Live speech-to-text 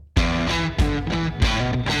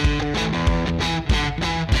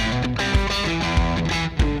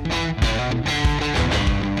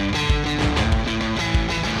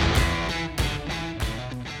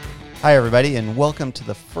Hi, everybody, and welcome to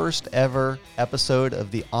the first ever episode of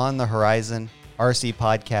the On the Horizon RC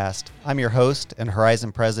podcast. I'm your host and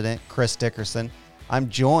Horizon president, Chris Dickerson. I'm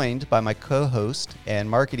joined by my co-host and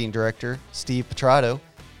marketing director, Steve Petrato.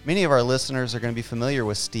 Many of our listeners are going to be familiar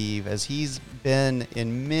with Steve as he's been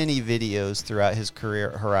in many videos throughout his career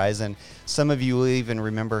at Horizon. Some of you will even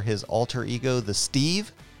remember his alter ego, the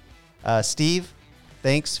Steve. Steve,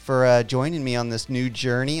 thanks for joining me on this new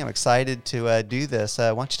journey. I'm excited to do this. Why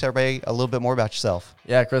don't you tell everybody a little bit more about yourself?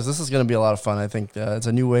 Yeah, Chris, this is going to be a lot of fun. I think it's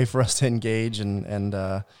a new way for us to engage. And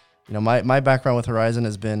my background with Horizon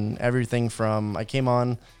has been everything from, I came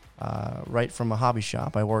on right from a hobby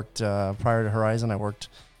shop. I worked, prior to Horizon, I worked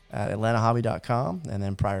at AtlantaHobby.com. And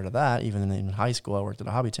then prior to that, even in high school, I worked at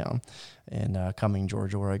a hobby town in Cumming,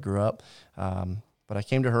 Georgia, where I grew up. But I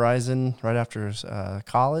came to Horizon right after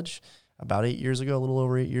college, about 8 years ago, a little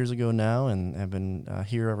over 8 years ago now, and have been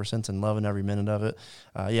here ever since and loving every minute of it.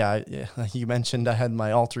 You mentioned I had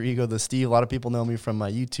my alter ego, the Steve. A lot of people know me from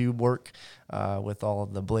my YouTube work with all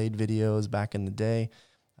of the Blade videos back in the day.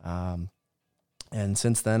 And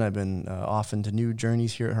since then, I've been off into new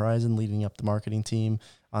journeys here at Horizon, leading up the marketing team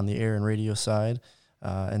on the air and radio side.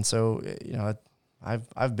 And so,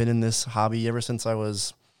 I've been in this hobby ever since I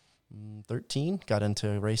was 13, got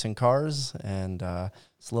into racing cars, and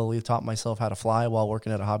slowly taught myself how to fly while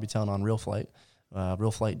working at a hobby town on Real Flight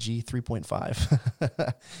G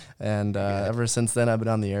 3.5. And ever since then, I've been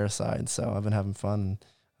on the air side. So I've been having fun.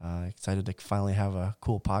 Excited to finally have a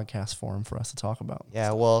cool podcast forum for us to talk about.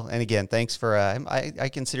 Yeah, well, and again, thanks for, I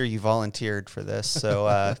consider you volunteered for this.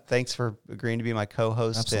 So thanks for agreeing to be my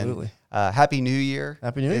co-host. Absolutely. And Happy New Year.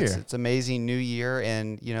 Happy New Year. It's amazing New Year.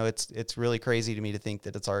 And, it's really crazy to me to think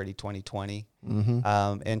that it's already 2020.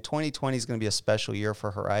 Mm-hmm. And 2020 is going to be a special year for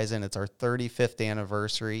Horizon. It's our 35th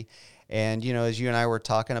anniversary. And, as you and I were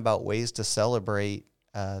talking about ways to celebrate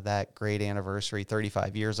that great anniversary,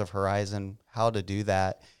 35 years of Horizon, how to do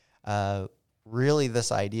that. Really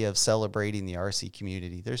this idea of celebrating the RC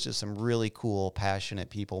community. There's just some really cool,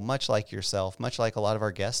 passionate people, much like yourself, much like a lot of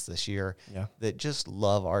our guests this year, that just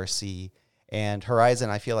love RC. And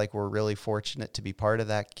Horizon, I feel like we're really fortunate to be part of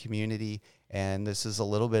that community. And this is a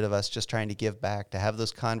little bit of us just trying to give back, to have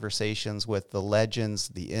those conversations with the legends,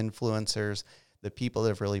 the influencers, the people that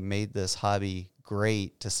have really made this hobby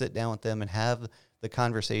great, to sit down with them and have the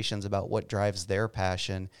conversations about what drives their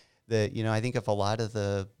passion. That, I think if a lot of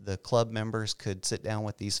the club members could sit down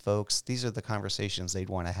with these folks, these are the conversations they'd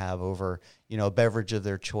want to have over, a beverage of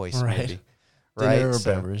their choice, maybe. Right? Dinner or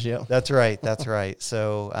beverage, yeah. That's right. That's right.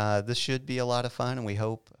 So this should be a lot of fun, and we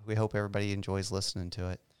hope everybody enjoys listening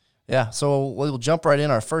to it. Yeah, so we'll jump right in.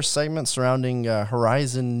 Our first segment surrounding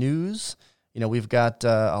Horizon news. We've got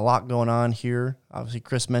a lot going on here. Obviously,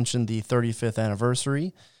 Chris mentioned the 35th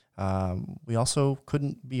anniversary. We also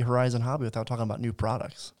couldn't be Horizon Hobby without talking about new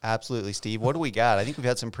products. Absolutely, Steve. What do we got? I think we've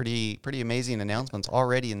had some pretty amazing announcements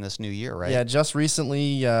already in this new year, right? Yeah, just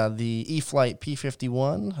recently, the E-Flite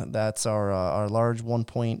P51. That's our large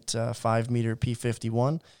 1.5 meter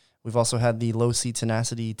P51. We've also had the Low C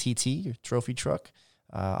Tenacity TT trophy truck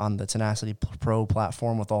on the Tenacity Pro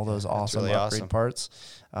platform with all those awesome really upgrade parts.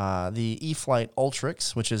 The E-Flite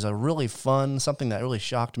Ultrix, which is a really fun, something that really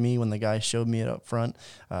shocked me when the guy showed me it up front.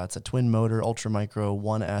 It's a twin motor Ultra Micro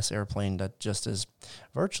 1S airplane that just is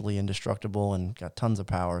virtually indestructible and got tons of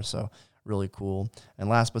power. So really cool. And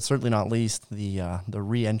last but certainly not least, the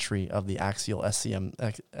re-entry of the Axial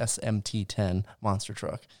SMT10 monster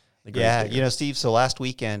truck. Yeah, Steve, so last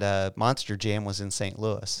weekend, Monster Jam was in St.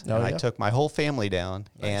 Louis, and I took my whole family down,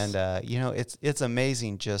 and, it's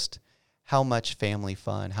amazing just how much family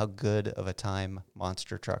fun, how good of a time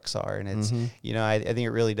monster trucks are, and it's, I think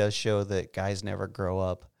it really does show that guys never grow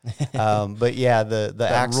up. But yeah, the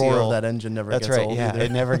that Axial, roar of that engine never gets old. Yeah, either.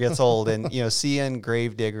 It never gets old, and, seeing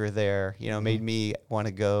Gravedigger there, made me want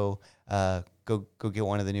to go get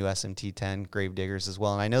one of the new SMT10 Gravediggers as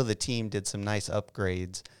well, and I know the team did some nice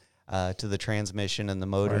upgrades to the transmission and the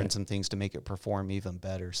motor and some things to make it perform even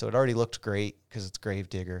better. So it already looked great because it's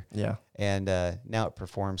Gravedigger. Yeah. And now it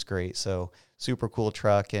performs great. So super cool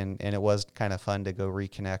truck, and it was kind of fun to go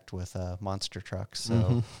reconnect with monster trucks.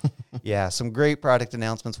 So yeah, some great product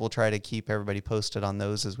announcements. We'll try to keep everybody posted on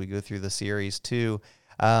those as we go through the series too.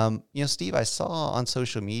 Steve, I saw on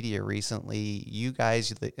social media recently, you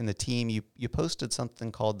guys in the team, you posted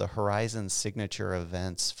something called the Horizon Signature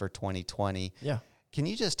Events for 2020. Yeah. Can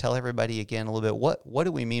you just tell everybody again a little bit, what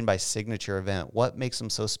do we mean by signature event? What makes them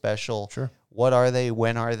so special? Sure. What are they?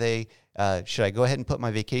 When are they? Should I go ahead and put my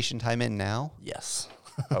vacation time in now? Yes.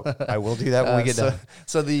 I will do that when we get done.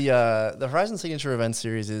 So the Horizon Signature Event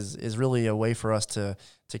Series is really a way for us to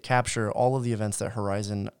capture all of the events that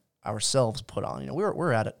Horizon ourselves put on.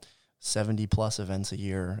 We're at it 70 plus events a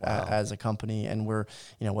year. Wow. As a company, and we're,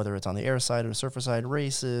 whether it's on the air side or surface side,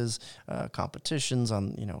 races, competitions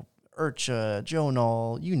on, IRCHA,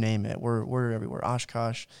 Jonal, you name it. We're everywhere,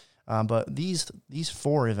 Oshkosh. But these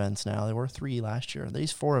 4 events now, there were 3 last year.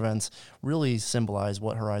 These 4 events really symbolize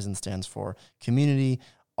what Horizon stands for: community,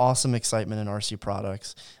 awesome excitement in RC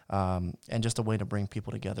products, and just a way to bring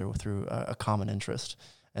people together through a common interest.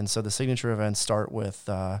 And so the signature events start with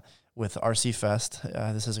RC Fest.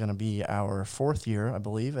 This is going to be our 4th year, I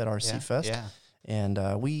believe, at RC Fest. Yeah.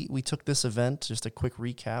 And we took this event, just a quick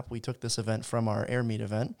recap, we took this event from our Air Meet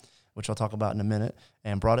event, which I'll talk about in a minute,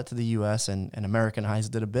 and brought it to the U.S. and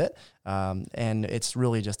Americanized it a bit. And it's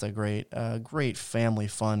really just a great family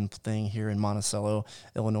fun thing here in Monticello,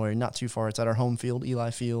 Illinois, not too far. It's at our home field,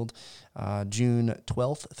 Eli Field, June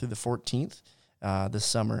 12th through the 14th. This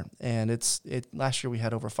summer. And last year we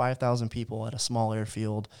had over 5,000 people at a small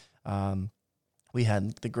airfield. We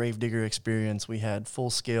had the Gravedigger experience. We had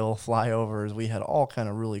full-scale flyovers. We had all kind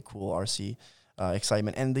of really cool RC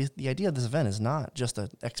excitement. And the idea of this event is not just an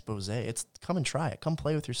expose. It's come and try it. Come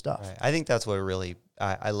play with your stuff. Right. I think that's what really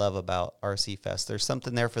I love about RC Fest. There's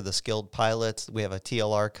something there for the skilled pilots. We have a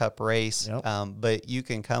TLR Cup race, but you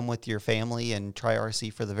can come with your family and try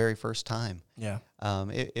RC for the very first time. Yeah.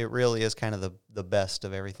 It really is kind of the best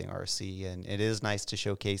of everything RC, and it is nice to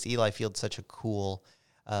showcase. Eli Field's such a cool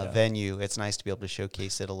venue. It's nice to be able to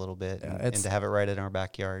showcase it a little bit and to have it right in our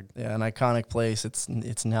backyard. Yeah, an iconic place.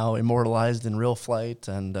 It's now immortalized in real flight,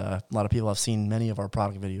 and a lot of people have seen many of our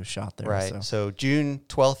product videos shot there. Right. So June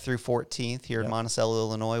 12th through 14th here in Monticello,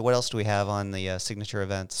 Illinois. What else do we have on the signature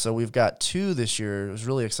events? So we've got 2 this year. It was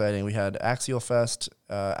really exciting. We had Axial Fest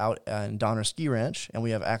out in Donner Ski Ranch, and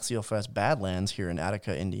we have Axial Fest Badlands here in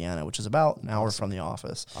Attica, Indiana, which is about an hour from the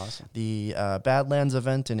office. Awesome. The Badlands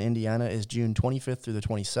event in Indiana is June 25th through the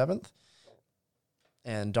 27th.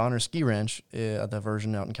 And Donner Ski Ranch, the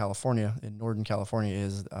version out in California, in Northern California,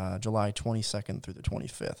 is July 22nd through the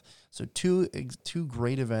 25th. So two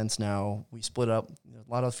great events now. We split up.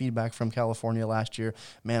 A lot of feedback from California last year.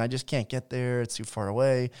 Man, I just can't get there. It's too far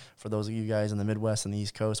away. For those of you guys in the Midwest and the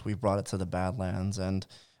East Coast, we've brought it to the Badlands. And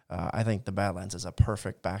I think the Badlands is a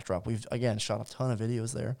perfect backdrop. We've, again, shot a ton of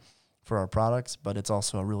videos there for our products, but it's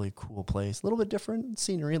also a really cool place. A little bit different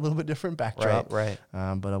scenery, a little bit different backdrop. Right.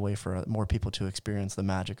 But a way for more people to experience the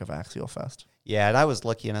magic of Axial Fest. Yeah, and I was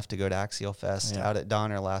lucky enough to go to Axial Fest out at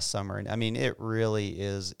Donner last summer. And I mean, it really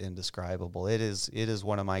is indescribable. It is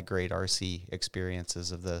one of my great RC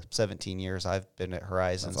experiences of the 17 years I've been at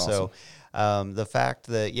Horizon. That's awesome. So the fact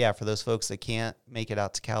that, for those folks that can't make it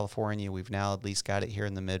out to California, we've now at least got it here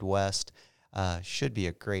in the Midwest. Should be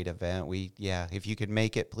a great event. If you could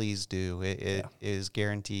make it, please do. It is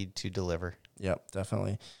guaranteed to deliver. Yep,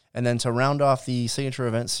 definitely. And then to round off the signature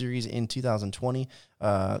event series in 2020,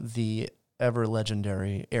 the ever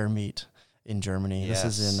legendary Air Meet in Germany. Yes.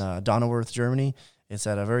 This is in Donauwörth, Germany. It's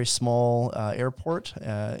at a very small airport,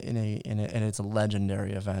 and it's a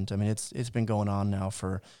legendary event. I mean, it's been going on now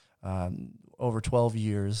for over 12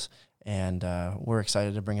 years, and we're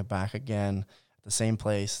excited to bring it back again. The same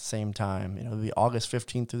place, same time. It'll be August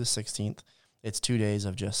 15th through the 16th. It's 2 days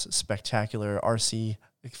of just spectacular RC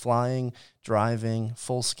flying, driving,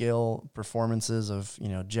 full-scale performances of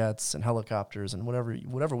jets and helicopters and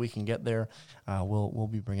whatever we can get there. We'll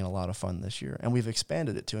be bringing a lot of fun this year, and we've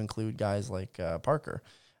expanded it to include guys like Parker.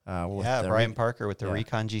 Brian Parker with the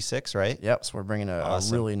Recon G6, right? Yep, so we're bringing a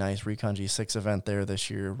really nice Recon G6 event there this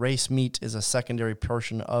year. Race Meet is a secondary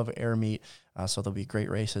portion of Air Meet, so there'll be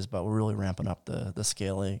great races, but we're really ramping up the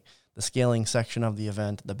scaling section of the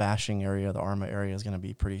event. The bashing area, the ARMA area, is going to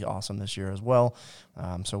be pretty awesome this year as well.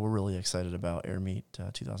 So we're really excited about Air Meet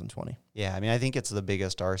 2020. Yeah, I mean, I think it's the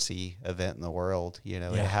biggest RC event in the world. It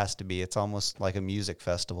has to be. It's almost like a music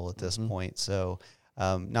festival at this point. So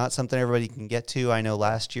not something everybody can get to. I know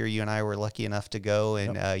last year you and I were lucky enough to go,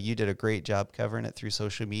 and you did a great job covering it through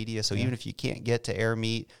social media. So even if you can't get to Air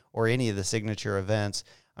Meet or any of the signature events,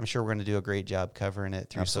 I'm sure we're going to do a great job covering it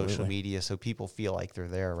through social media so people feel like they're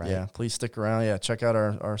there, right? Yeah, please stick around. Yeah, check out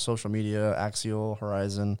our social media, Axial,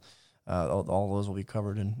 Horizon. All those will be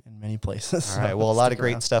covered in many places. All right, well, a lot of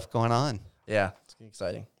great stuff going on. Yeah, it's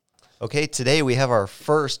exciting. Okay, today we have our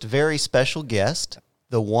first very special guest,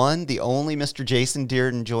 the one, the only Mr. Jason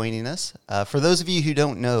Dearden joining us. For those of you who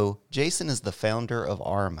don't know, Jason is the founder of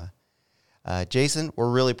ARMA. Jason, we're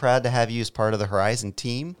really proud to have you as part of the Horizon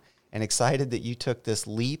team and excited that you took this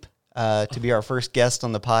leap to be our first guest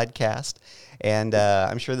on the podcast. And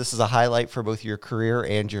I'm sure this is a highlight for both your career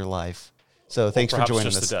and your life. So thanks for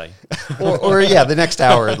joining just us. The day. or yeah, the next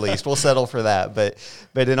hour at least. We'll settle for that.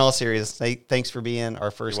 But in all seriousness, thanks for being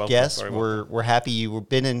our first guest. We're happy you've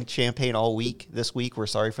been in Champaign all week. This week, we're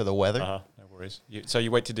sorry for the weather. No worries. So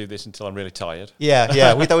you wait to do this until I'm really tired?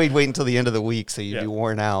 Yeah. We thought we'd wait until the end of the week so you'd be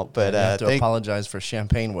worn out. But you have to apologize for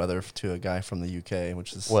Champagne weather to a guy from the UK,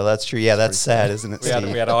 which is that's true. Yeah, that's sad, isn't it?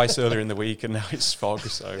 We had ice earlier in the week, and now it's fog.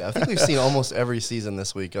 So I think we've seen almost every season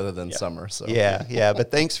this week, other than summer. So yeah.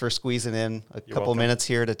 But thanks for squeezing in a couple minutes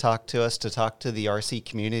here to talk to us, to talk to the RC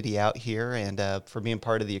community out here, and for being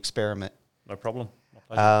part of the experiment. No problem.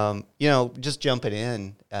 Just jumping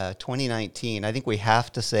in, 2019, I think we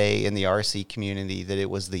have to say in the RC community that it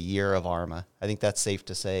was the year of ARMA. I think that's safe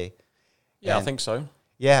to say. Yeah, I think so.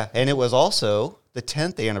 Yeah, and it was also the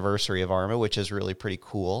 10th anniversary of ARMA, which is really pretty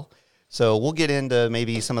cool. So we'll get into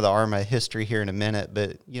maybe some of the ARMA history here in a minute,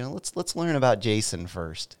 but let's learn about Jason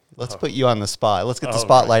first. Let's put you on the spot. Let's get the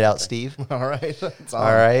spotlight out, Steve. All right.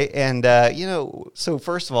 All right. And, so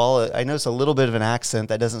first of all, I noticed a little bit of an accent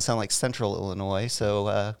that doesn't sound like Central Illinois. So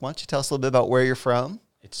why don't you tell us a little bit about where you're from?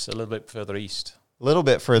 It's a little bit further east. A little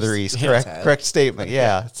bit further east. Correct statement.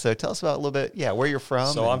 Yeah. So tell us about a little bit, where you're from.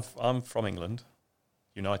 So I'm from England,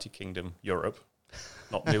 United Kingdom, Europe.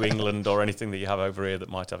 Not New England or anything that you have over here that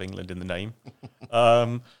might have England in the name.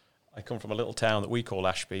 I come from a little town that we call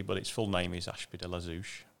Ashby, but its full name is Ashby de la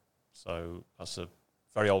Zouche. So that's a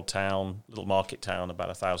very old town, little market town, about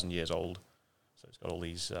 1,000 years old. So it's got all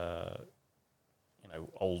these,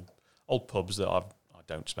 old pubs that I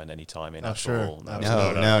don't spend any time in at all.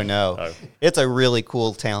 No. It's a really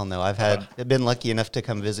cool town, though. I've been lucky enough to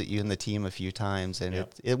come visit you and the team a few times, and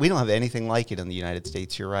we don't have anything like it in the United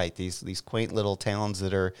States. You're right. These quaint little towns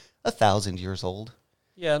that are 1,000 years old.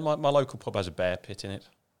 Yeah, my local pub has a bear pit in it.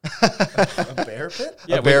 A bear pit?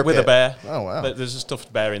 Yeah, with a bear. Oh wow! There's a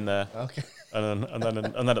stuffed bear in there. Okay. And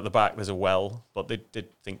then at the back there's a well, but they did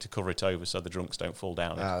think to cover it over so the drunks don't fall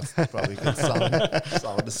down. That's probably a good,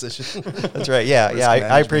 solid decision. That's right. Yeah.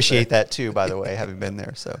 I appreciate that too. By the way, having been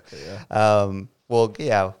there. So,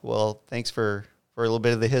 Well, thanks for a little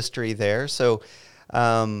bit of the history there. So,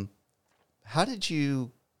 how did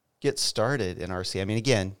you get started in RC? I mean,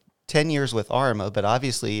 again, 10 years with ARMA, but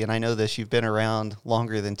obviously, and I know this, you've been around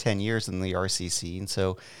longer than 10 years in the RC scene.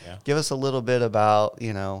 So give us a little bit about,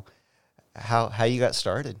 how you got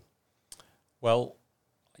started. Well,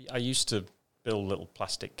 I used to build little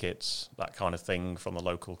plastic kits, that kind of thing, from the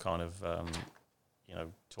local kind of,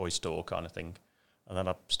 toy store kind of thing. And then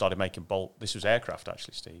I started making this was aircraft,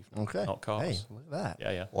 actually, Steve. Okay. Not cars. Hey, look at that.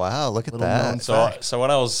 Yeah. Wow, look at that. So when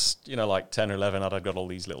I was, like 10 or 11, I'd got all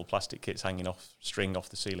these little plastic kits hanging off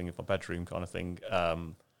the ceiling of my bedroom kind of thing.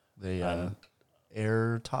 The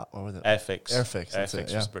Air Top, what was it? Airfix.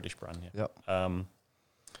 Airfix was a British brand, yeah. Yep.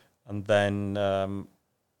 And then one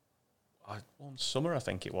summer, I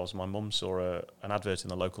think it was, my mum saw an advert in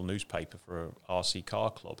the local newspaper for an RC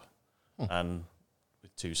car club. And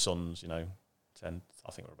with two sons, 10,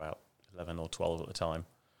 I think we were about 11 or 12 at the time.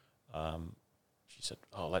 She said,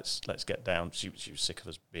 "Oh, let's get down." She was sick of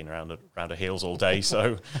us being around her heels all day,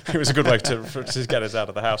 so it was a good way to get us out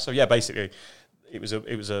of the house. So yeah, basically, it was a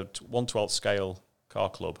 1/12 scale car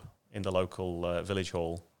club in the local village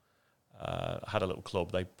hall. Had a little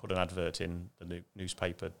club. They put an advert in the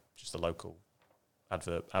newspaper, just the local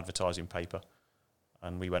advertising paper,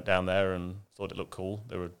 and we went down there and thought it looked cool.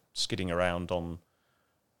 They were skidding around on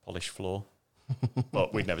polished floor.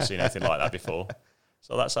 But we'd never seen anything like that before.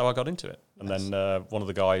 So that's how I got into it. And then one of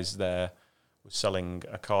the guys there was selling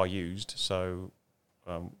a car used. So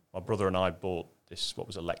my brother and I bought this, what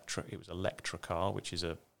was Electra. It was Electra Car, which is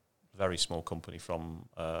a very small company from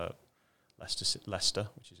Leicester,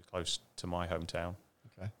 which is close to my hometown.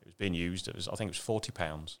 Okay. It was being used. I think it was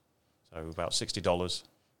 £40. So about $60.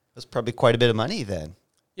 That's probably quite a bit of money then.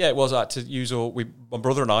 Yeah, it was. I had to use my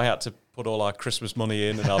brother and I had to put all our Christmas money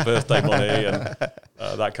in and our birthday money and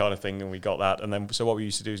that kind of thing, and we got that. And then, so what we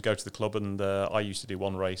used to do is go to the club, and I used to do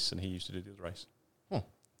one race, and he used to do the other race.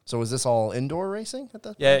 So was this all indoor racing at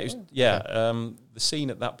that? Yeah, it was. Yeah, okay. The scene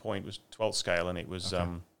at that point was 12 scale, and it was. Okay.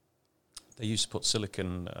 They used to put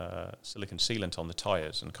silicon sealant on the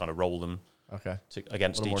tires and kind of roll them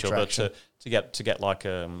against each other to get like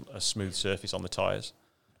a smooth surface on the tires.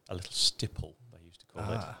 A little stipple.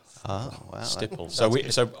 Call it. Oh, wow. Stipple. So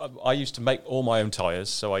I used to make all my own tyres.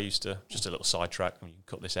 So I used to, just a little sidetrack, and you can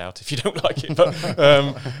cut this out if you don't like it.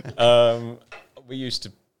 But we used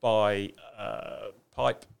to buy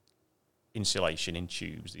pipe insulation in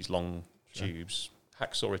tubes, these long tubes,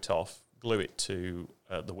 hacksaw it off, glue it to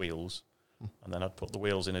the wheels, and then I'd put the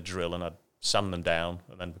wheels in a drill and I'd sand them down,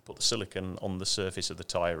 and then put the silicon on the surface of the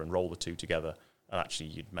tyre and roll the two together, and actually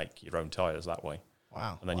you'd make your own tyres that way.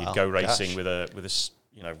 Wow. And then Wow. you'd go racing Gosh. with a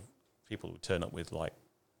you know, people would turn up with like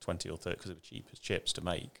 20 or 30 because they were cheap as chips to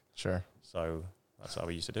make. Sure. So that's how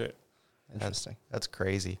we used to do it. Interesting. That's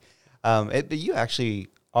crazy. But you actually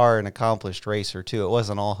are an accomplished racer too. It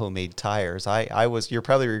wasn't all homemade tires. You're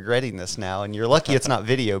probably regretting this now, and you're lucky it's not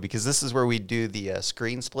video, because this is where we do the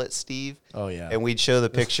screen split, Steve. Oh yeah. And we'd show the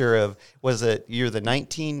picture of, you're the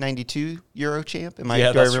 1992 Euro champ? Do I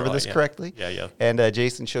that's remember right, this yeah. correctly? Yeah. And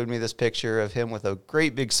Jason showed me this picture of him with a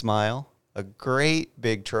great big smile, a great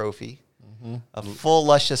big trophy, a full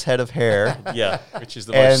luscious head of hair. Yeah, which is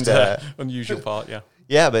the And, most unusual part, yeah.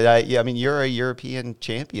 Yeah, but I mean, you're a European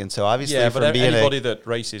champion, so obviously Yeah, from but being anybody that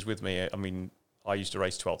races with me, I mean, I used to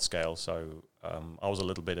race 12th scale, so I was a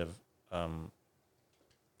little bit of,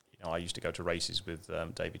 I used to go to races with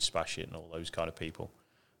David Spashit and all those kind of people.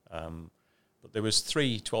 But there was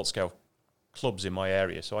 3 12th scale clubs in my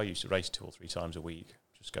area, so I used to race 2 or 3 times a week,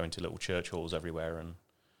 just going to little church halls everywhere. And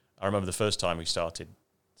I remember the first time we started,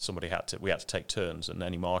 we had to take turns, and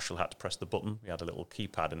any marshal had to press the button. We had a little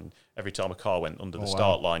keypad, and every time a car went under the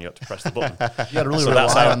start line, you had to press the button. You got to really So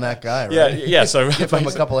that's rely how- on that guy, right? Yeah. So Give him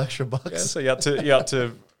a couple extra bucks. yeah, so you had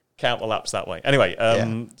to count the laps that way. Anyway,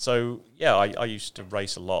 I used to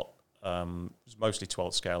race a lot. It was mostly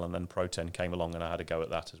 12th scale, and then Pro 10 came along, and I had a go at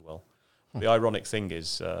that as well. The ironic thing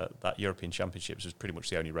is that European Championships was pretty much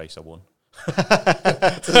the only race I won.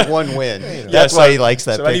 Just one win. Yeah, That's why he likes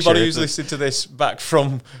that so picture. anybody who's listening to this back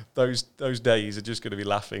from those days are just going to be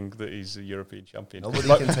laughing that he's a European champion. Nobody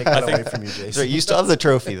But can take that away from you, Jason. So you still have the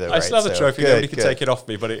trophy, though, I right? still have the So trophy. good, Nobody can good, take it off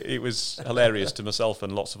me, but it was hilarious to myself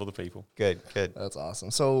and lots of other people. Good. That's awesome.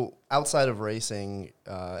 So outside of racing,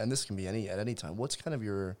 and this can be at any time, what's kind of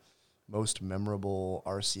your most memorable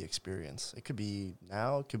RC experience? It could be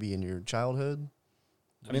now, it could be in your childhood.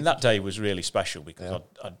 I mean, that day was really special because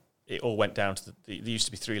Yeah. it all went down to there used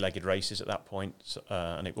to be 3-legged races at that point,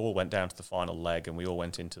 and it all went down to the final leg, and we all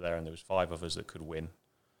went into there, and there was 5 of us that could win.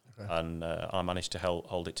 Okay. And I managed to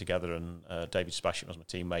hold it together, and David Spashit was my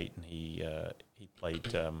teammate, and he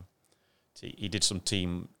played, he did some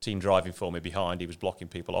team driving for me behind. He was blocking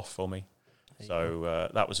people off for me. So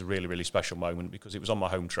that was a really, really special moment because it was on my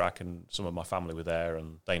home track, and some of my family were there,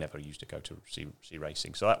 and they never used to go to see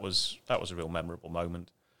racing. So that was a real memorable moment.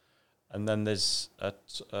 And then there's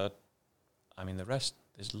the rest.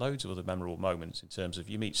 There's loads of other memorable moments in terms of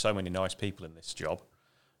you meet so many nice people in this job,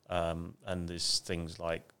 and there's things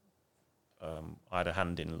like I had a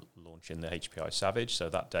hand in launching the HPI Savage, so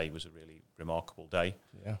that day was a really remarkable day.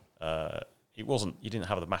 Yeah, it wasn't. You didn't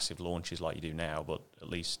have the massive launches like you do now, but at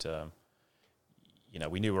least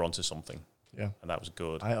we knew we were onto something. Yeah, and that was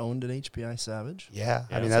good. I owned an HPI Savage. Yeah,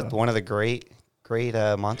 I Yeah, mean, that's one of the great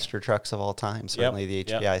monster trucks of all time. Certainly the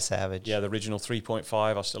HPI Savage. Yeah, the original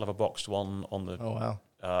 3.5. I still have a boxed one on the. Oh wow!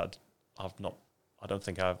 I don't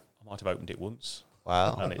think I might have opened it once.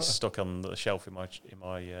 Wow. And it's stuck on the shelf in my.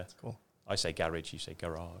 That's cool. I say garage, you say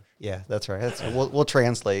garage. Yeah, that's right. We'll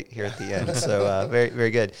translate here at the end. So very,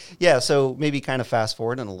 very good. Yeah, so maybe kind of fast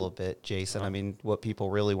forward in a little bit, Jason. I mean, what people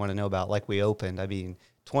really want to know about, like we opened,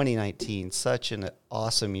 2019, such an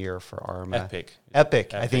awesome year for ARMA.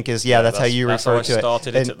 Epic. I think is, that's how you refer to it.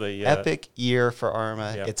 Started it at the epic year for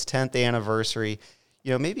ARMA. Yeah. It's 10th anniversary.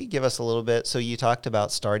 Maybe give us a little bit. So you talked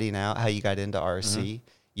about starting out, how you got into RC. Mm-hmm.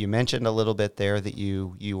 You mentioned a little bit there that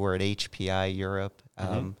you were at HPI Europe.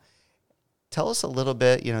 Tell us a little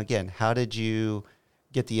bit, again, how did you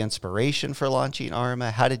get the inspiration for launching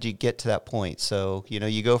ARMA? How did you get to that point? So,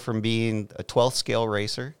 you go from being a 12th scale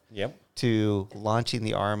racer to launching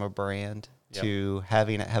the ARMA brand to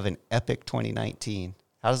having it have an epic 2019.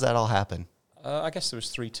 How does that all happen? I guess there was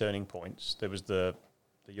 3 turning points. There was the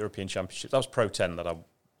European Championship. That was Pro 10 that I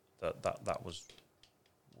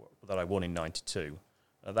won in '92.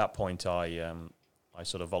 At that point, I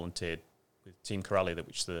sort of volunteered with Team Corelli,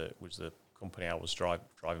 which was the company I was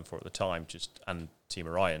driving for at the time, and Team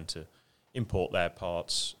Orion, to import their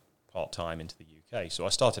parts part-time into the UK. So I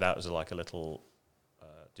started out as a little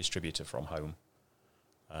distributor from home.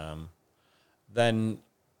 Then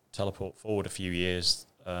teleport forward a few years,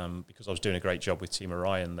 because I was doing a great job with Team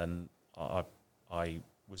Orion, then I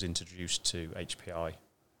was introduced to HPI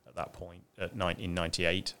at that point, in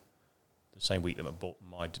 '98, the same week that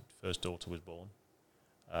my first daughter was born.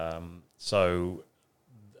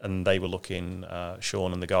 And they were looking,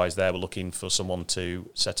 Sean and the guys there were looking for someone to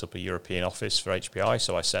set up a European office for HPI,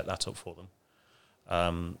 so I set that up for them.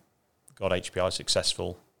 Got HPI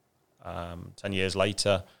successful. 10 years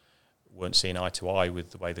later, weren't seeing eye to eye with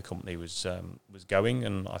the way the company was going,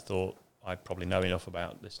 and I thought I probably know enough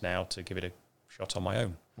about this now to give it a shot on my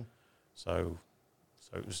own. So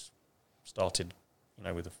it was started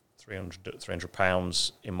with a 300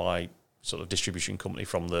 pounds in my sort of distribution company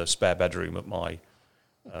from the spare bedroom at my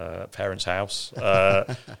parents' house.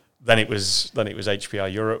 Then it was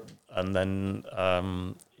HPI Europe, and then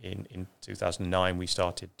in 2009 we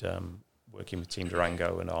started working with Team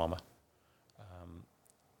Durango and Armour,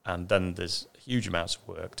 and then there's huge amounts of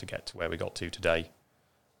work to get to where we got to today,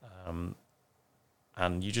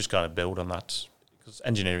 and you just kind of build on that, because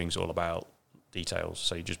engineering's all about details,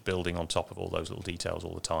 so you're just building on top of all those little details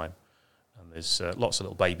all the time, and there's lots of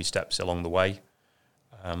little baby steps along the way,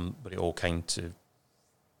 but it all came to,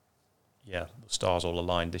 the stars all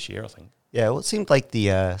aligned this year, I think. Yeah, well, it seemed like the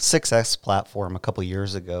 6S platform a couple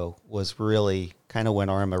years ago was really kind of when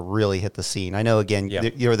ARMA really hit the scene. I know, again,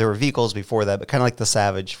 there were vehicles before that, but kind of like the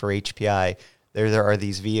Savage for HPI, there are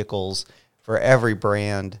these vehicles for every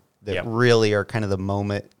brand that really are kind of the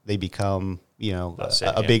moment they become,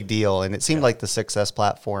 a big deal. And it seemed like the 6S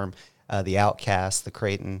platform, the Outcast, the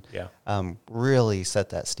Creighton, really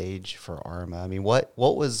set that stage for ARMA. I mean, what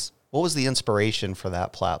was the inspiration for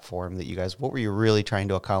that platform that what were you really trying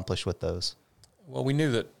to accomplish with those? Well, we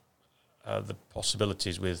knew that the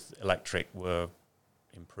possibilities with electric were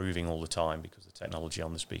improving all the time, because the technology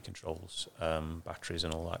on the speed controls, batteries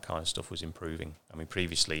and all that kind of stuff was improving. I mean,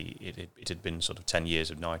 previously it had been sort of 10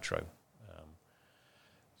 years of nitro.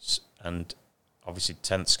 And obviously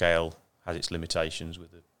 10th scale has its limitations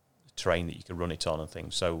with the terrain that you can run it on and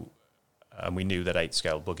things. So, and we knew that 8th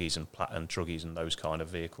scale buggies and truggies and those kind of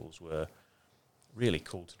vehicles were really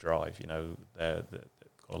cool to drive. They've got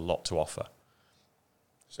a lot to offer.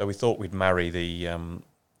 So we thought we'd marry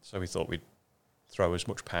we'd throw as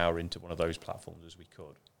much power into one of those platforms as we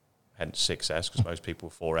could. Hence 6S, because most people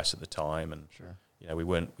were 4S at the time, and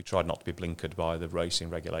we tried not to be blinkered by the racing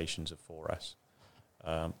regulations of 4S.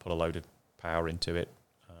 Put a load of power into it,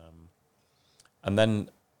 and then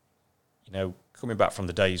coming back from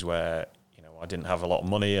the days where I didn't have a lot of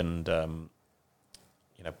money, and that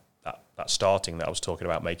starting that I was talking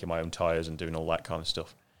about, making my own tyres and doing all that kind of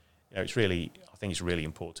stuff. I think it's really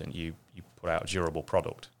important you put out a durable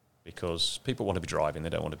product, because people want to be driving. They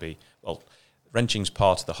don't want to be, wrenching's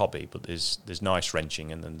part of the hobby, but there's nice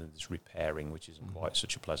wrenching, and then there's repairing, which isn't quite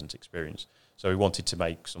such a pleasant experience. So we wanted to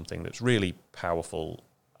make something that's really powerful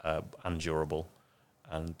and durable,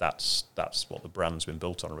 and that's what the brand's been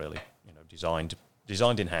built on, really.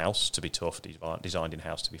 Designed in-house to be tough, designed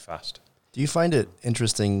in-house to be fast. Do you find it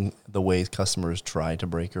interesting the way customers try to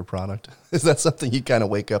break your product? Is that something you kind of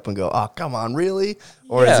wake up and go, "Oh, come on, really?"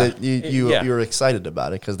 Or is it you're excited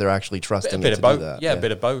about it because they're actually trusting it to do that? Yeah, a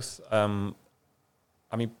bit of both. I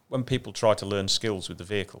mean, when people try to learn skills with the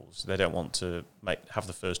vehicles, they don't want to have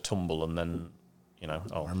the first tumble and then,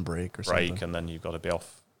 arm brake or something, and then you've got to be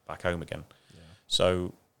off back home again. Yeah.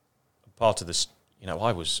 So part of this,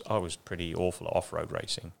 I was pretty awful at off-road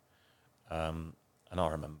racing, and I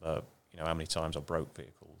remember, how many times I broke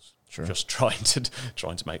vehicles just trying to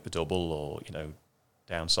make the double, or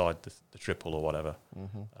downside the triple or whatever.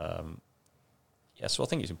 Mm-hmm. So I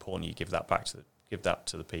think it's important you give that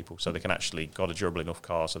to the people, so they can actually got a durable enough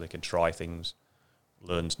car so they can try things,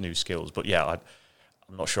 learn new skills. But I'm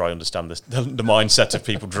not sure I understand the mindset of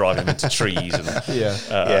people driving into trees and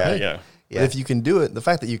But if you can do it, the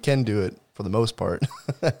fact that you can do it for the most part,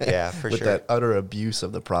 for with sure, that utter abuse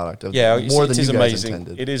of the product, more than you guys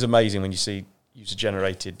intended. It is amazing when you see user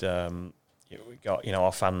generated. We got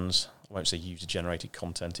our fans. I won't say user generated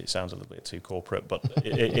content. It sounds a little bit too corporate, but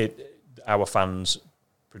our fans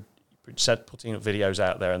putting up videos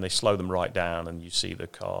out there, and they slow them right down, and you see the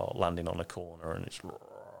car landing on a corner, and it's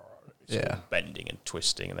bending and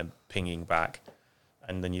twisting, and then pinging back,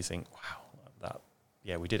 and then you think, wow,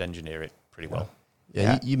 we did engineer it pretty well.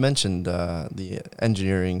 Yeah, you mentioned the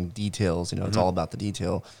engineering details. It's all about the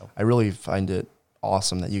detail. I really find it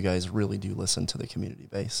awesome that you guys really do listen to the community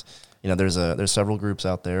base. There's several groups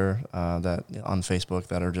out there that on Facebook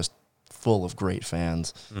that are just full of great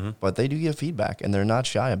fans, but they do give feedback, and they're not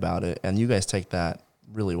shy about it. And you guys take that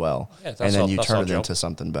really well, and then you turn it into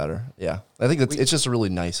something better. Yeah, I think it's just a really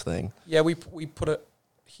nice thing. Yeah, we put a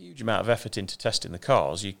huge amount of effort into testing the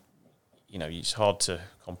cars. It's hard to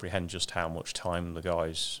comprehend just how much time the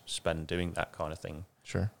guys spend doing that kind of thing.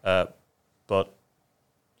 Sure. But,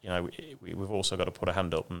 we've also got to put a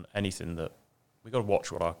hand up, and anything that we've got to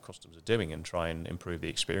watch what our customers are doing and try and improve the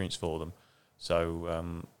experience for them.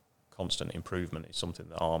 So constant improvement is something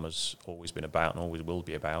that ARMA's always been about and always will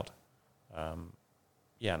be about. And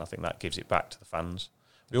I think that gives it back to the fans.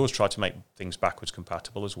 We always try to make things backwards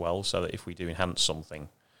compatible as well, so that if we do enhance something,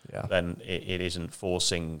 then it isn't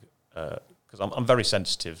forcing... because I'm very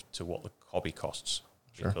sensitive to what the hobby costs.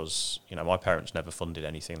 because my parents never funded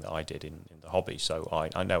anything that I did in the hobby, so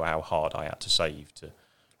I know how hard I had to save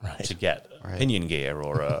to get pinion gear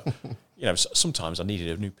or sometimes I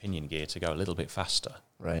needed a new pinion gear to go a little bit faster.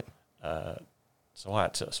 Right. So I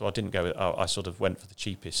didn't go. I sort of went for the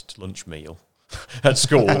cheapest lunch meal at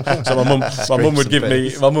school. So my mum was giving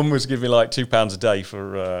me like £2 a day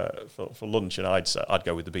for lunch, and I'd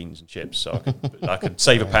go with the beans and chips. So I could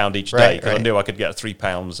save £1 each day because I knew I could get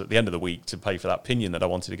 £3 at the end of the week to pay for that pinion that I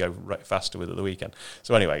wanted to go faster with at the weekend.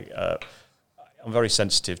 So anyway, I'm very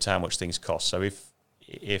sensitive to how much things cost. So if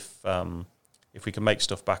we can make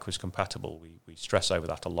stuff backwards compatible, we stress over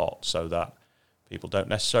that a lot, so that people don't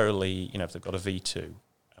necessarily, if they've got a V2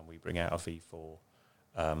 and we bring out a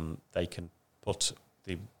V4, they can put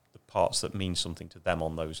the parts that mean something to them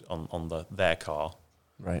on their car.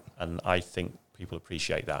 Right. And I think people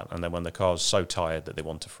appreciate that. And then when the car's so tired that they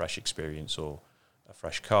want a fresh experience or a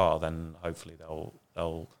fresh car, then hopefully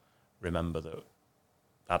they'll remember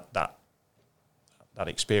that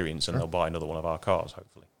experience, and they'll buy another one of our cars,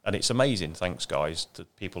 hopefully. And it's amazing, thanks guys, to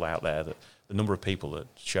people out there, that the number of people that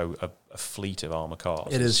show a fleet of Armour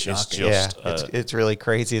cars. It is shocking. It's really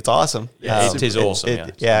crazy. It's awesome. It is awesome.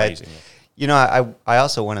 It's amazing. I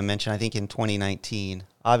also want to mention, I think in 2019,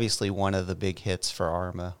 obviously one of the big hits for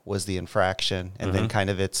Arma was the Infraction, and then kind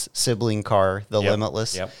of its sibling car, the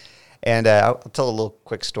Limitless. Yep. And I'll tell a little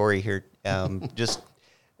quick story here. Just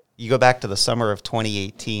you go back to the summer of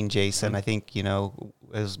 2018, Jason. I think it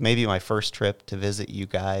was maybe my first trip to visit you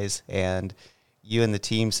guys, and you and the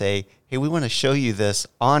team say, "Hey, we want to show you this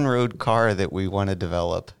on-road car that we want to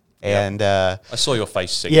develop." And I saw your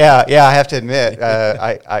face singing. Yeah, I have to admit,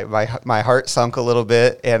 my heart sunk a little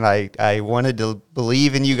bit, and I wanted to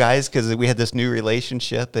believe in you guys because we had this new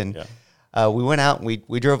relationship, and we went out and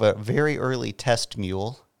we drove a very early test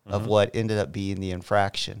mule of what ended up being the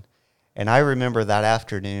Infraction. And I remember that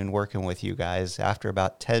afternoon working with you guys after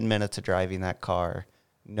about 10 minutes of driving that car,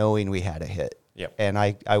 knowing we had a hit. Yep. And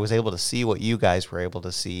I was able to see what you guys were able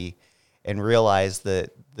to see and realize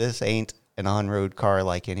that this ain't an on-road car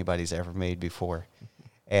like anybody's ever made before.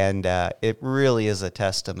 And it really is a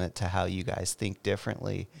testament to how you guys think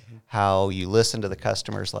differently, how you listen to the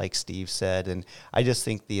customers, like Steve said. And I just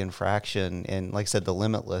think the Infraction and, like I said, the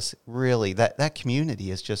Limitless, really, that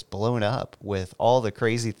community is just blown up with all the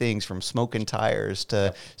crazy things from smoking tires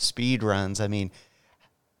to speed runs. I mean,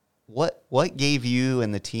 what gave you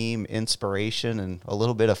and the team inspiration and a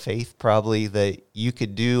little bit of faith probably that you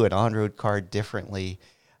could do an on-road car differently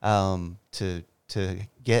to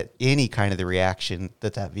get any kind of the reaction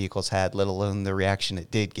that vehicle's had, let alone the reaction it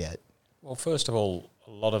did get? Well, first of all,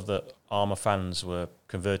 a lot of the Armour fans were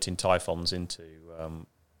converting Typhons into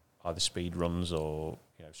either speed runs or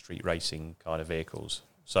street racing kind of vehicles.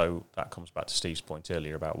 So that comes back to Steve's point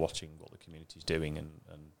earlier about watching what the community's doing and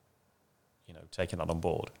taking that on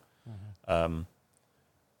board.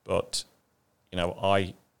 But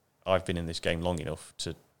I've been in this game long enough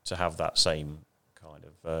to have that same kind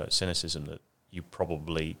of cynicism that you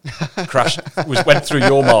probably went through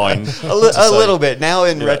your mind a little bit. Now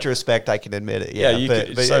in retrospect, I can admit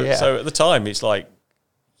it. So at the time, it's like,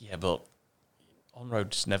 but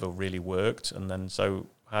on-road just never really worked. And then so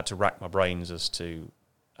I had to rack my brains as to,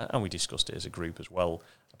 and we discussed it as a group as well,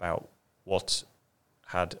 about what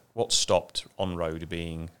stopped on-road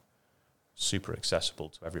being super accessible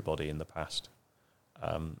to everybody in the past.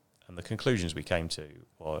 And the conclusions we came to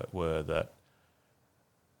were that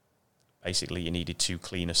basically you needed too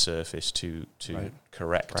clean a surface to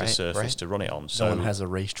correct a surface to run it on. So no one has a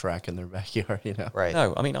racetrack in their backyard, Right.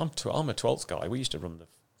 No, I mean, I'm a 12th guy. We used to run the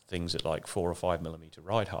things at like 4 or 5 millimeter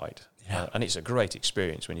ride height. And it's a great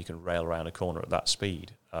experience when you can rail around a corner at that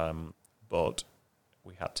speed. But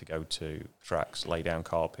we had to go to tracks, lay down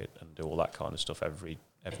carpet and do all that kind of stuff every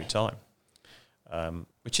time,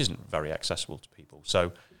 which isn't very accessible to people.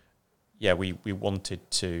 So, we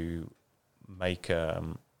wanted to make...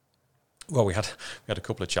 Well, we had a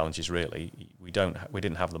couple of challenges really. We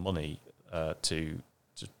didn't have the money to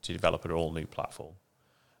develop an all new platform,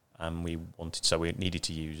 and we needed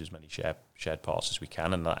to use as many shared parts as we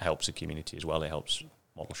can, and that helps the community as well. It helps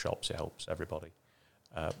model shops, it helps everybody.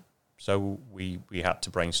 So we had to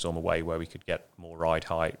brainstorm a way where we could get more ride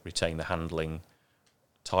height, retain the handling.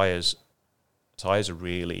 Tires are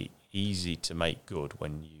really easy to make good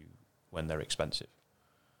when they're expensive.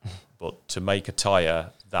 But to make a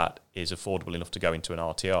tyre that is affordable enough to go into an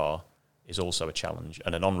RTR is also a challenge.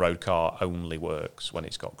 And an on-road car only works when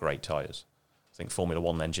it's got great tyres. I think Formula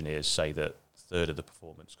One engineers say that a third of the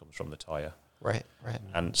performance comes from the tyre. Right.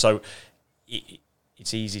 And so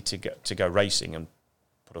it's easy to go racing and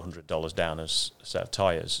put $100 down as a set of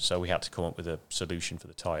tyres. So we had to come up with a solution for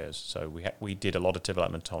the tyres. So we did a lot of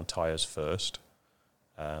development on tyres first,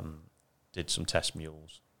 did some test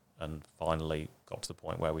mules, and finally got to the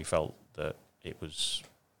point where we felt that it was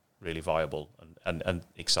really viable and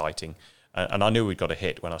exciting. And I knew we'd got a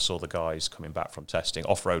hit when I saw the guys coming back from testing,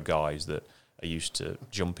 off-road guys that are used to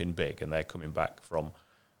jumping big, and they're coming back from,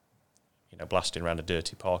 blasting around a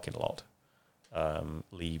dirty parking lot,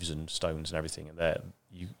 leaves and stones and everything, and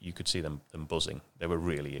you could see them buzzing. They were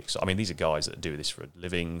really excited. I mean, these are guys that do this for a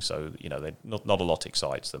living, so they not a lot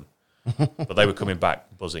excites them. But they were coming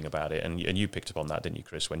back buzzing about it, and you picked up on that, didn't you,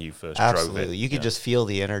 Chris, when you first drove it? Absolutely. You could just feel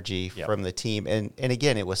the energy from the team. And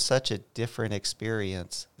again, it was such a different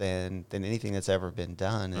experience than anything that's ever been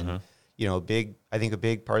done. And, I think a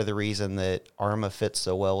big part of the reason that ARMA fits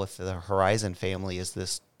so well with the Horizon family is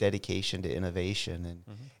this dedication to innovation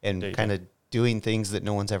and kind of doing things that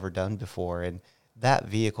no one's ever done before. And that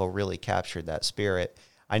vehicle really captured that spirit.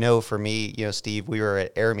 I know for me, Steve, we were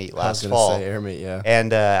at Air Meet last fall. I was going to say Air Meet, yeah.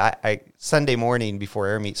 And I Sunday morning before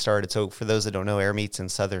Air Meet started, so for those that don't know, Air Meet's in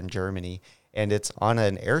southern Germany, and it's on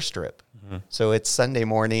an airstrip. Mm-hmm. So it's Sunday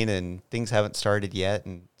morning, and things haven't started yet,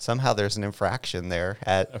 and somehow there's an infraction there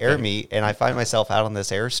at Air Meet, and I find myself out on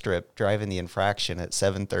this airstrip driving the infraction at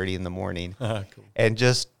 7:30 in the morning, Cool. and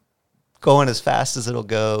just going as fast as it'll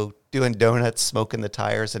go, doing donuts, smoking the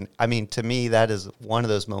tires. And, I mean, to me, that is one of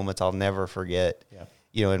those moments I'll never forget. Yeah.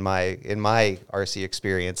 In my RC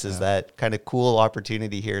experience is that kind of cool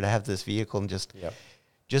opportunity here to have this vehicle and just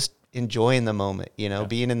enjoying the moment,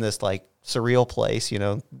 being in this like surreal place,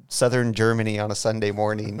 southern Germany on a Sunday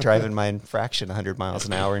morning, driving my infraction 100 miles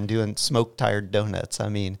an hour and doing smoke tired donuts. I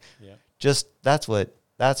mean, just that's what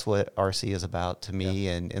RC is about to me,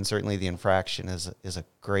 and certainly the infraction is a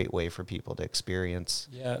great way for people to experience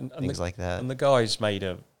things like that. And the guys made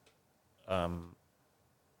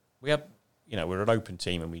we're an open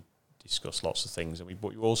team, and we discussed lots of things, but we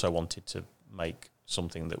also wanted to make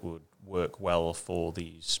something that would work well for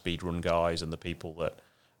these speedrun guys and the people that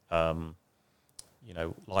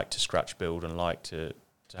like to scratch build and like to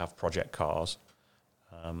have project cars.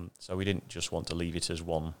 So we didn't just want to leave it as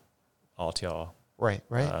one RTR. Right.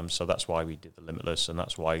 So that's why we did the Limitless, and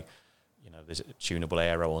that's why there's a tunable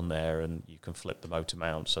aero on there, and you can flip the motor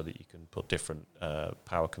mount so that you can put different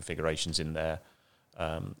power configurations in there,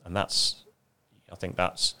 and I think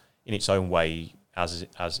that's in its own way as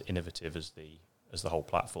innovative as the whole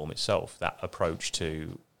platform itself. That approach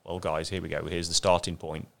to, well, guys, here we go. Here's the starting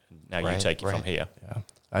point. Now you take it from here. Yeah,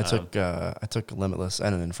 I took Limitless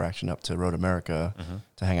and an infraction up to Road America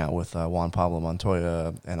to hang out with Juan Pablo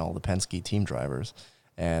Montoya and all the Penske team drivers.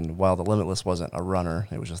 And while the Limitless wasn't a runner,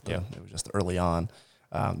 it was just early on.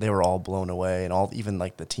 They were all blown away, and even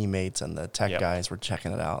like the teammates and the tech guys were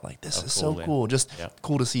checking it out. Like, this is so cool. Just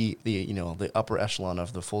cool to see the upper echelon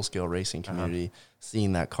of the full scale racing community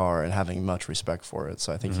seeing that car and having much respect for it.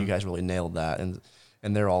 So I think you guys really nailed that, and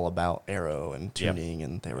they're all about aero and tuning,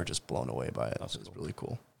 and they were just blown away by it. That's really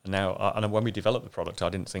cool. And now, and when we developed the product, I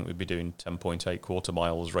didn't think we'd be doing 10.8 quarter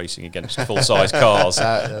miles racing against full size cars,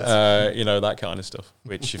 that kind of stuff.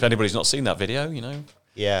 Which, if anybody's not seen that video,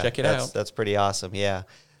 check it out. That's pretty awesome. Yeah.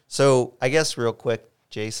 So I guess real quick,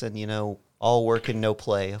 Jason, all work and no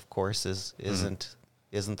play, of course, isn't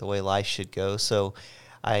the way life should go. So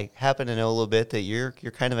I happen to know a little bit that you're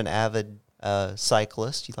kind of an avid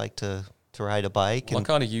cyclist. You like to ride a bike. Well, I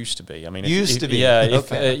kind of used to be. I mean,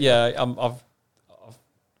 I've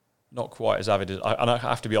not quite as avid as, and I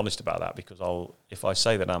have to be honest about that, because if I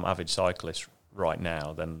say that I'm an avid cyclist right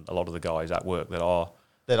now, then a lot of the guys at work that are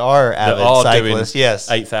avid cyclists, doing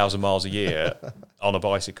 8,000 miles a year on a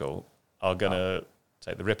bicycle are going to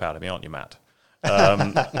take the rip out of me, aren't you, Matt? There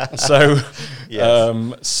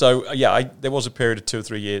was a period of 2 or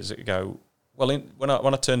 3 years ago. Well, when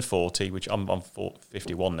I turned 40, which I'm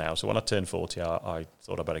 51 now, so when I turned 40, I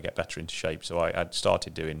thought I better get better into shape. So I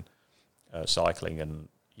started doing cycling, and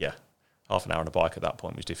half an hour on a bike at that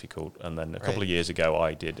point was difficult. And then a couple of years ago,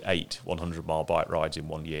 I did 8 100-mile bike rides in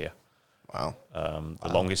 1 year. Wow. The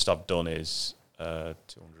longest I've done is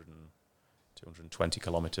 220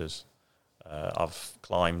 kilometres. I've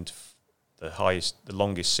climbed the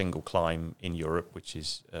longest single climb in Europe, which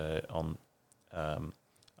is on an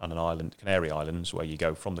island, Canary Islands, where you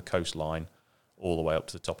go from the coastline all the way up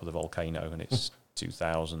to the top of the volcano, and it's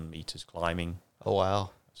 2,000 metres climbing. Oh, wow.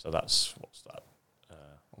 So what's that?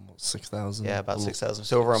 Almost 6,000. Yeah, about 6,000.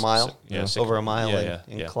 So over a mile? Over a mile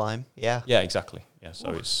in climb? Yeah. Yeah, exactly. Yeah,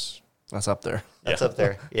 so that's up there. That's up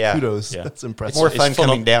there. Yeah. Kudos. Yeah. That's impressive. It's more fun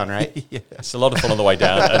coming down, right? It's a lot of fun on the way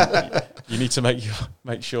down. And You need to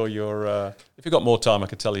make sure you're. If you've got more time, I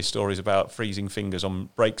could tell you stories about freezing fingers on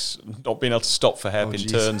brakes, not being able to stop for hairpin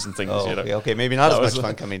turns and things. Oh, you know? okay, maybe not as much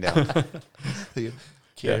fun coming down.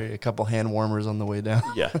 Carry a couple hand warmers on the way down.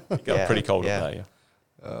 Yeah, it got pretty cold up there.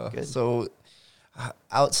 Yeah. So,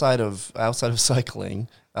 outside of cycling,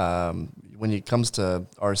 when it comes to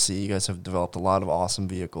RC, you guys have developed a lot of awesome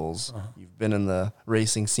vehicles. You've been in the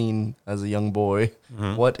racing scene as a young boy.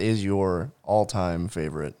 What is your all-time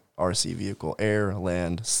favorite RC vehicle? Air,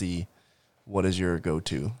 land, sea. What is your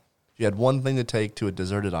go-to? If you had one thing to take to a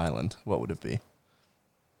deserted island, what would it be?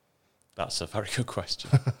 That's a very good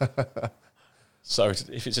question. So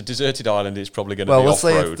if it's a deserted island, it's probably going to be Well, let's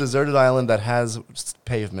say off-road. it's a deserted island that has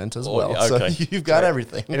pavement as well. yeah, okay. So you've got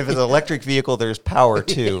everything. And if it's an electric vehicle, there's power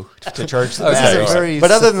too to charge the This batteries. is a very But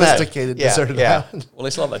other than that, sophisticated deserted island. Well,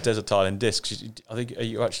 it's like that desert island discs. I think, are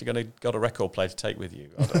you actually going to got a record player to take with you?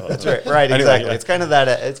 I don't That's know. right, Anyway, exactly. yeah. It's kind of that.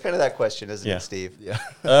 It's kind of that question, isn't Yeah. it, Steve? Yeah.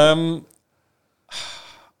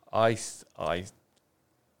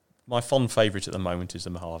 My fond favourite at the moment is the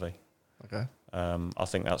Mojave. Okay. I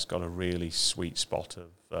think that's got a really sweet spot of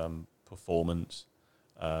performance.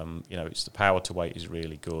 It's the power to weight is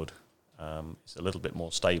really good. It's a little bit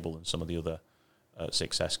more stable than some of the other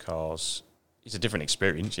 6S cars. It's a different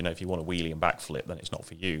experience. If you want a wheelie and backflip, then it's not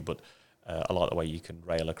for you. But I like the way you can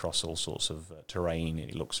rail across all sorts of terrain.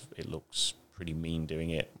 It looks pretty mean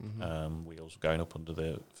doing it. Wheels going up under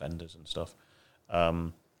the fenders and stuff.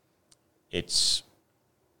 It's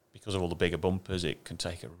because of all the bigger bumpers, it can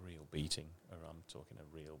take a real beating. I'm talking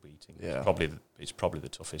a real beating. Yeah. It's probably the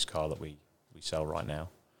toughest car that we sell right now.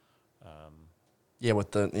 Yeah,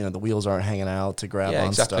 with the wheels aren't hanging out to grab on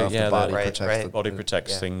exactly. stuff. Yeah, the body right, protects right. the Body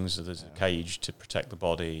protects Yeah. things. There's a cage to protect the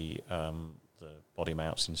body. The body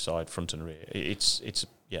mounts inside, front and rear. It's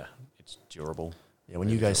durable. Yeah, when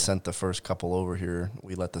you guys sent the first couple over here,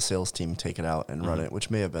 we let the sales team take it out and run it, which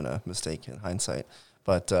may have been a mistake in hindsight.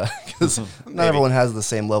 But because not everyone has the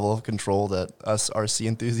same level of control that us RC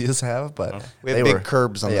enthusiasts have. But We have big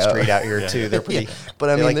curbs on the street out here too. They're pretty. But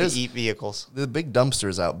I they mean, like there's to eat vehicles. the big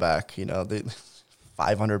dumpsters out back. The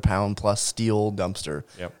 500-pound plus steel dumpster.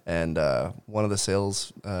 Yep. And one of the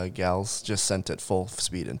sales gals just sent it full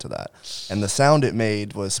speed into that. And the sound it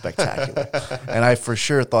made was spectacular. And I for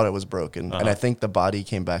sure thought it was broken. And I think the body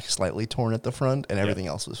came back slightly torn at the front and everything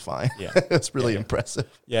else was fine. Yeah. It's really impressive.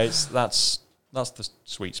 Yeah, that's the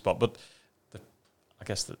sweet spot. But I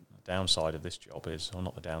guess the downside of this job is, or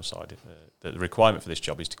not the downside, the requirement for this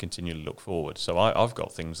job is to continually look forward. So I've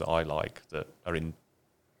got things that I like that are in,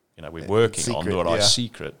 we're working on, Secret, that are yeah.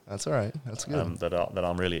 secret. That's all right. That's good. That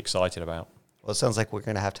I'm really excited about. Well, it sounds like we're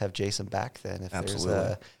going to have Jason back then. If Absolutely.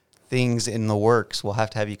 there's things in the works, we'll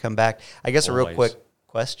have to have you come back. I guess a real Always. quick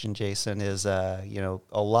question, Jason, is a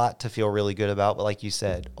lot to feel really good about. But like you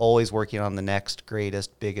said, always working on the next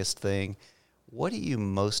greatest, biggest thing. What are you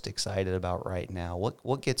most excited about right now?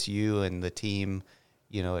 What gets you and the team,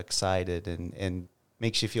 excited and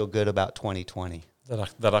makes you feel good about 2020?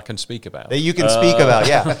 That I can speak about. That you can speak about,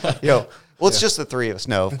 yeah. Well, it's just the three of us.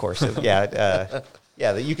 No, of course, that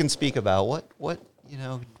you can speak about. What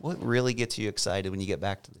really gets you excited when you get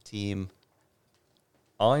back to the team?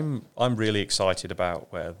 I'm really excited about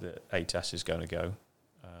where the 8S is going to go.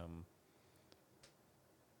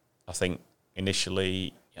 I think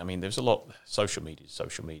initially, there's a lot social media.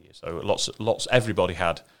 So lots. Everybody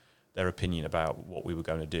had their opinion about what we were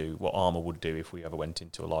going to do, what Armour would do if we ever went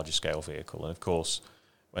into a larger scale vehicle. And of course,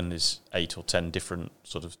 when there's 8 or 10 different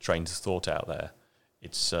sort of trains of thought out there,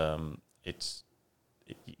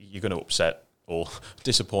 you're going to upset or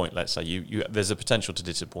disappoint. Let's say there's a potential to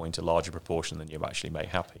disappoint a larger proportion than you actually make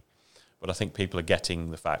happy. But I think people are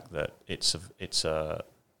getting the fact that it's a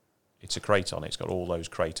Kraton. It's got all those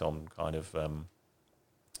Kraton kind of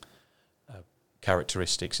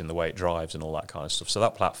characteristics in the way it drives and all that kind of stuff. So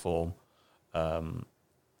that platform, that's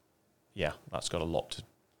got a lot to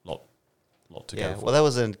go for. Well, that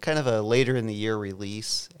was kind of a later in the year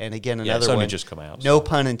release, and again It's another only one. just come out. No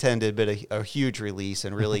pun intended, but a huge release,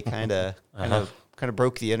 and really kind of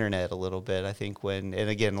broke the internet a little bit. I think and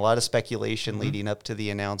again, a lot of speculation leading up to the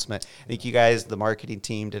announcement. I think you guys, the marketing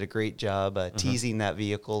team, did a great job teasing that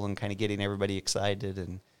vehicle and kind of getting everybody excited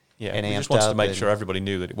and we amped just wanted up to make sure everybody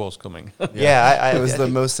knew that it was coming. It was the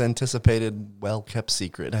most anticipated, well-kept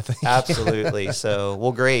secret, I think. Absolutely. So,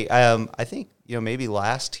 well, great. I think maybe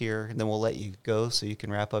last here, and then we'll let you go so you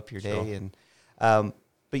can wrap up your day. Sure. And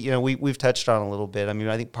but we've touched on a little bit.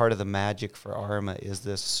 I think part of the magic for ARMA is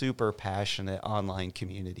this super passionate online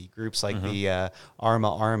community, groups like the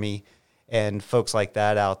ARMA Army and folks like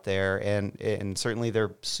that out there, and certainly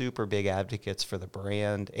they're super big advocates for the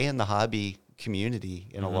brand and the hobby community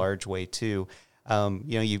in a large way too.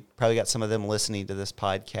 You probably got some of them listening to this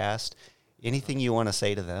podcast. Anything you want to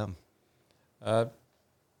say to them?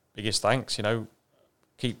 Biggest thanks.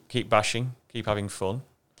 Keep bashing, keep having fun.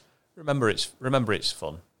 Remember, it's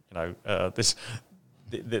fun.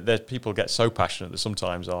 The people get so passionate that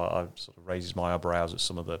sometimes I sort of raises my eyebrows at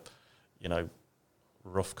some of the,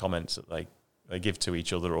 rough comments that they give to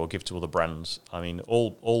each other or give to other brands. I mean,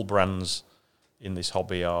 all brands in this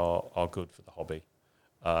hobby are good for the hobby.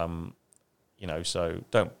 So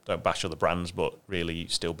don't bash other brands, but really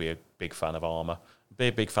still be a big fan of Armour. Be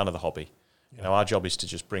a big fan of the hobby. Yeah. Our job is to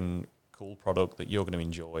just bring cool product that you're going to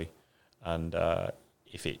enjoy, and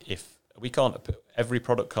if we can't, every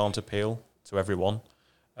product can't appeal to everyone,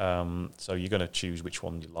 so you're going to choose which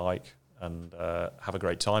one you like and have a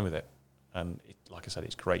great time with it. And like I said,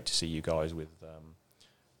 it's great to see you guys with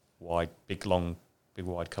big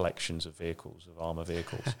wide collections of vehicles, of Armour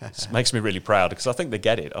vehicles. It makes me really proud because I think they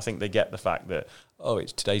get it. I think they get the fact that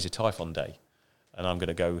today's a Typhon day, and I'm going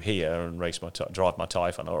to go here and drive my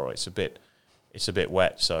Typhon. It's a bit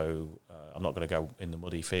wet, so I'm not going to go in the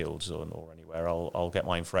muddy fields or anywhere. I'll get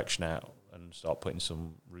my Infraction out and start putting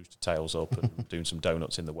some rooster tails up and doing some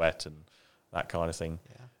donuts in the wet and that kind of thing.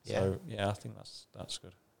 Yeah. So I think that's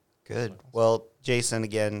good. Good. Well, Jason,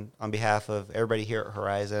 again, on behalf of everybody here at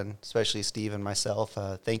Horizon, especially Steve and myself,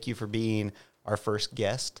 thank you for being our first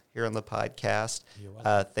guest here on the podcast.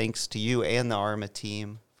 Thanks to you and the ARMA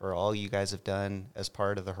team for all you guys have done as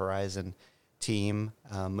part of the Horizon team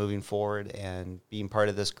moving forward and being part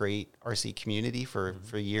of this great RC community for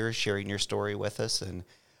years, sharing your story with us. And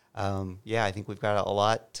I think we've got a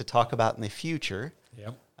lot to talk about in the future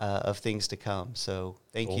of things to come. So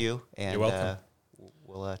thank you. And you're welcome.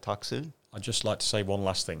 We'll talk soon. I'd just like to say one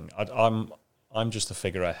last thing. I'm just a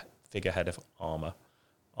figurehead of Armour.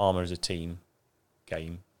 Armour is a team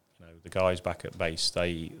game. The guys back at base,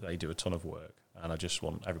 they do a ton of work, and I just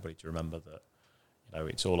want everybody to remember that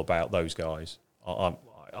it's all about those guys.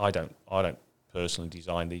 I don't personally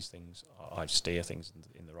design these things. I steer things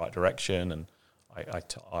in the right direction, and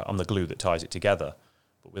I'm the glue that ties it together.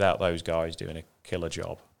 But without those guys doing a killer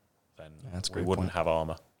job, then we wouldn't have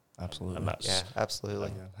Armour. Absolutely. And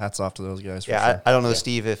absolutely. Hats off to those guys. For sure. I don't know,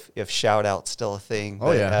 Steve, if shout out's still a thing.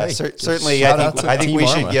 But, certainly, I think we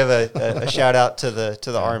should give a shout out to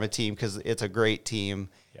the Arma team because it's a great team,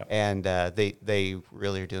 and they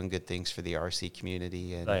really are doing good things for the RC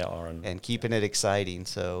community. And they are, and keeping it exciting.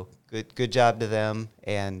 So good job to them.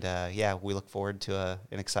 And we look forward to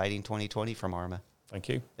an exciting 2020 from Arma. Thank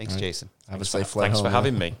you. Thanks, Jason. Have a safe flight home. Thanks for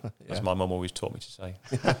having me, as my mum always taught me to say.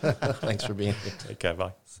 Thanks for being here. Take care.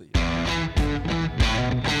 Bye. See you.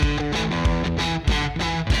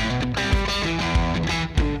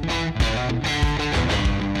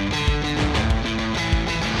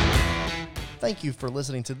 Thank you for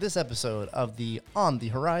listening to this episode of the On the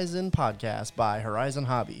Horizon podcast by Horizon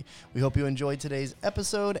Hobby. We hope you enjoyed today's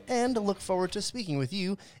episode and look forward to speaking with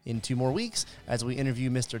you in 2 more weeks as we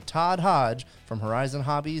interview Mr. Todd Hodge from Horizon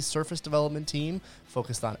Hobby's surface development team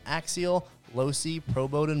focused on axial, low-C, pro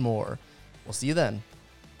boat, and more. We'll see you then.